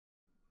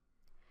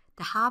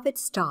The Harvard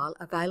style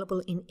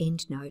available in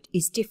EndNote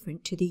is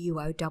different to the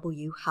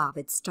UOW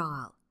Harvard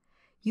style.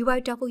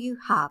 UOW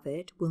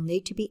Harvard will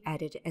need to be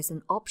added as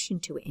an option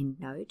to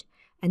EndNote,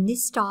 and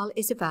this style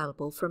is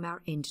available from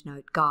our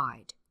EndNote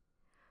guide.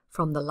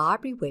 From the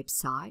library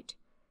website,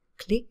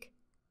 click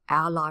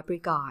Our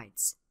Library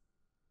Guides,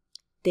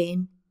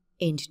 then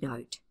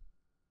EndNote.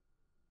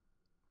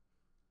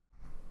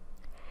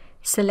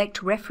 Select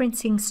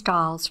Referencing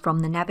Styles from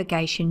the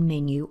navigation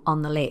menu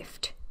on the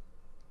left.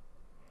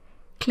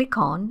 Click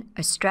on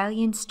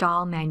Australian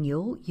Style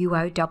Manual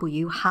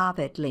UOW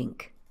Harvard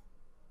link.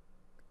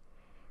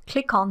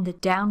 Click on the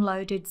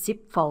downloaded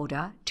zip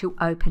folder to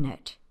open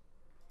it.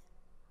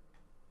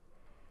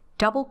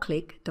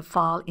 Double-click the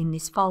file in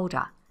this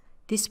folder.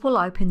 This will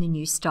open the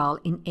new style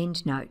in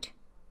EndNote.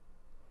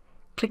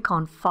 Click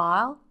on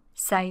File,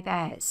 Save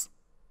As.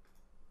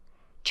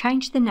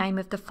 Change the name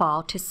of the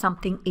file to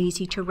something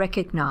easy to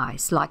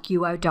recognize, like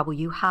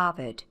UOW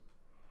Harvard.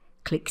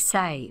 Click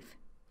Save.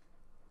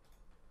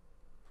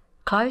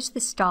 Close the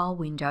style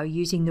window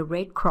using the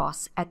red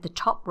cross at the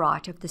top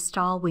right of the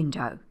style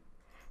window.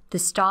 The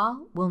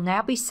style will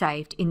now be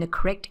saved in the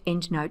correct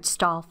EndNote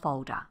style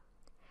folder.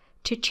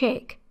 To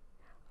check,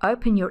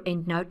 open your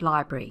EndNote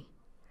library.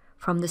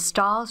 From the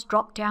Styles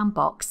drop-down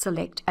box,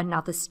 select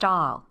another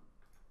style.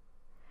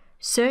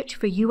 Search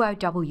for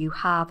UOW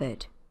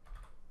Harvard.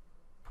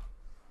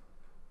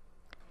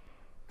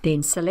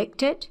 Then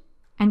select it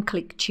and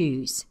click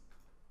Choose.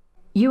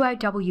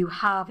 UOW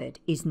Harvard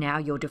is now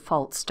your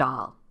default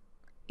style.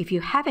 If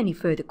you have any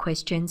further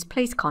questions,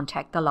 please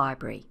contact the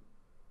library.